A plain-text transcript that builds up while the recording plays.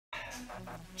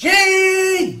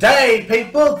G'day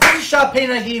people, this is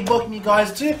Sharpino here, welcome you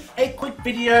guys to a quick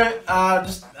video,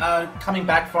 coming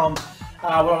back from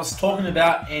what I was talking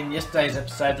about in yesterday's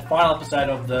episode, the final episode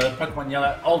of the Pokemon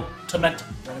Yellow Ultimate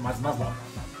Nuzlocke.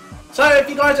 So if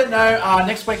you guys don't know,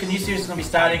 next week a new series is going to be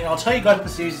starting, and I'll tell you guys what the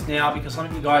series is now because some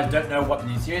of you guys don't know what the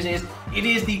new series is. It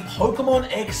is the Pokemon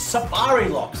X Safari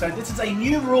Locke. So this is a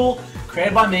new rule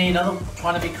created by me, another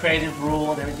trying to be creative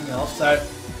rule and everything else. So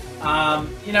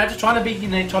just trying to be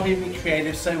unique, trying to be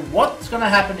creative. So what's going to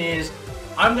happen is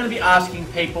I'm going to be asking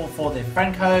people for their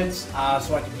friend codes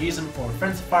so I can use them for a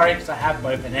friend safari because I have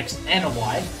both an X and a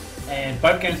Y, and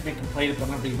both games have been completed, but I'm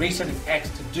going to be resetting X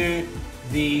to do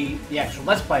the actual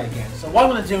Let's Play again. So what I'm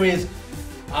going to do is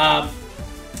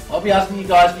I'll be asking you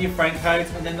guys for your friend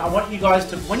codes, and then I want you guys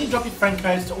to, when you drop your friend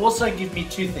codes, to also give me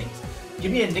two things.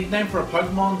 Give me a nickname for a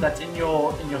Pokemon that's in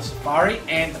your Safari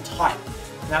and a type.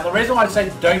 Now the reason why I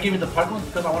say don't give me the Pokemon is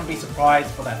because I want to be surprised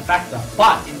for that factor.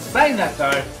 But in saying that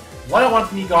though, what I want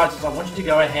from you guys is I want you to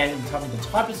go ahead and tell me the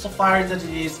type of Safari that it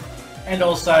is, and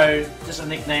also just a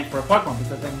nickname for a Pokemon,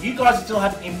 because then you guys still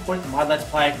have input in my Let's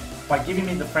Play by giving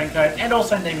me the friend code and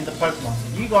also naming the Pokemon.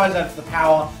 So you guys have the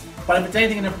power, but if it's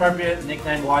anything inappropriate,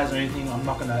 nickname wise or anything, I'm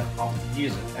not going to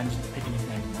use it and just pick a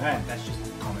nickname in my own. That's just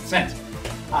common sense.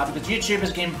 Because YouTube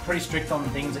is getting pretty strict on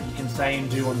things that you can say and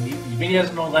do on your videos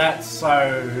and all that, so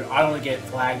I don't want to get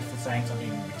flagged for saying something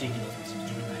ridiculous with some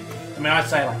stupid name. I mean, I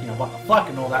say, like, you know, what the fuck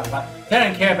and all that, but they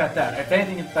don't care about that. If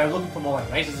anything, they're looking for more like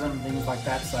racism and things like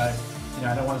that, so, you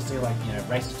know, I don't want to see, like, you know,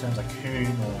 racist terms like coon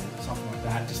or something like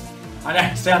that. Just, I know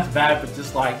it sounds bad, but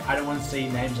just, like, I don't want to see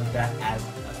names like that as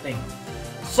a thing.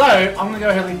 So, I'm going to go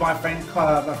ahead and leave my friend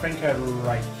code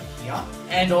right here,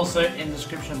 and also in the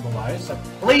description below, so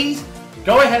please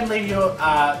go ahead and leave your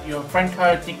friend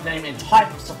code, nickname, and type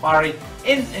of Safari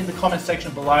in the comment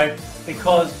section below,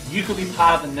 because you could be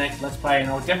part of the next Let's Play, and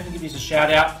I'll definitely give you a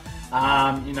shout out.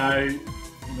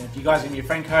 If you guys give me your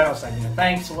friend code, I'll say, you know,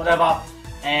 thanks or whatever.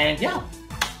 And yeah,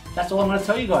 that's all I'm going to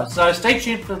tell you guys. So stay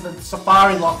tuned for the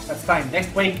Safari Locks that's starting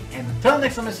next week. And until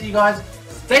next time I see you guys,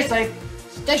 stay safe,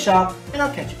 stay sharp, and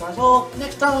I'll catch you guys all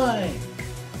next time.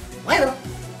 Later.